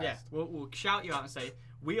podcast. Yeah, we'll shout you out and say,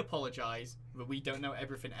 we apologise, but we don't know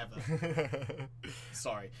everything ever.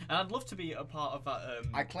 Sorry. And I'd love to be a part of that.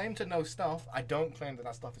 I claim to know stuff. I don't claim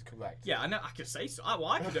that stuff is correct. Yeah, I know. I could say so. Well,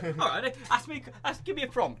 I could do. All right, give me a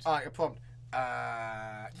prompt. Alright, a prompt.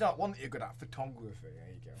 No, one that you're good at, photography.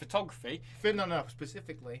 There you go. Photography, No,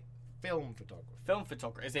 specifically film photography. film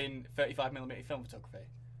photography, as in 35mm film photography.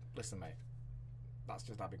 Listen, mate. That's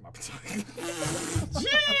just how big my appetite. Gee.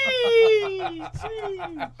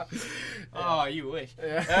 Oh, you wish.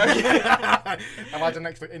 Yeah. I've had an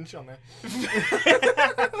extra inch on there.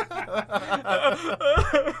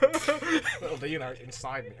 Little do you know, it's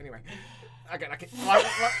inside me. Anyway, I get like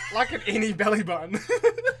an innie belly button.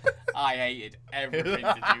 I hated everything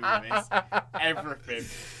to do with this. Everything.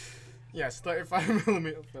 Yes,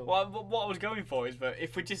 35mm film. Well, what I was going for is that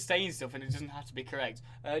if we're just saying stuff and it doesn't have to be correct,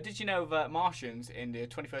 did you know that Martians in the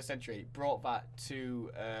 21st century brought that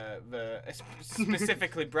to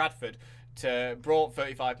specifically Bradford, brought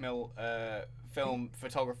 35mm film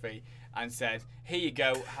photography and said, "Here you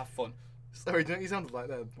go, have fun." Sorry, don't you sound like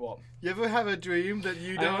that? What? You ever have a dream that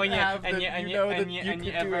you don't And when have, that you know that you could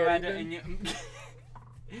do anything?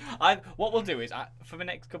 What we'll do is, for the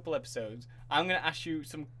next couple episodes, I'm going to ask you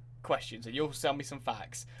some questions and you'll send me some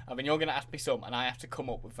facts, and then you're going to ask me some, and I have to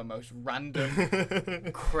come up with the most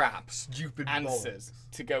random stupid answers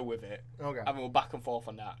to go with it. Okay. And we'll back and forth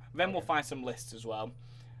on that. Then we'll find some lists as well,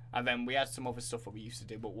 and then we had some other stuff that we used to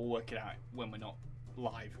do, but we'll work it out when we're not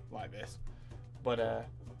live like this. But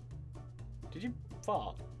did you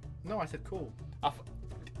fart? No, I said cool. I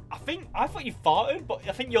thought you farted, but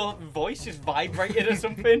I think your voice just vibrated or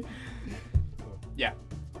something. Cool. Yeah.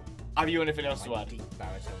 Have you anything else to add? Deep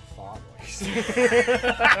baritone fart voice.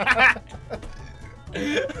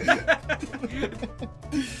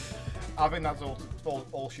 I think that's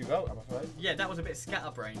all she wrote, I'm afraid. Yeah, that was a bit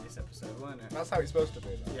scatterbrained this episode, wasn't it? That's how it's supposed to be,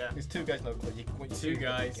 though. Yeah. It's two guys, no clue. Two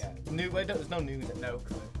guys. There's no news. No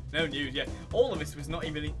clue. No news, yeah. All of this was not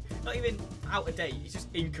even out of date. It's just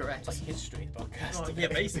incorrect. It's like a history podcast. Oh, yeah,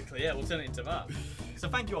 basically, yeah. We'll turn it into that. So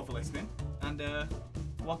thank you all for listening, and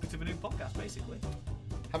welcome to the new podcast, basically.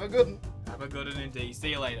 Have a good one. Have a good one indeed.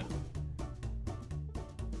 See you later.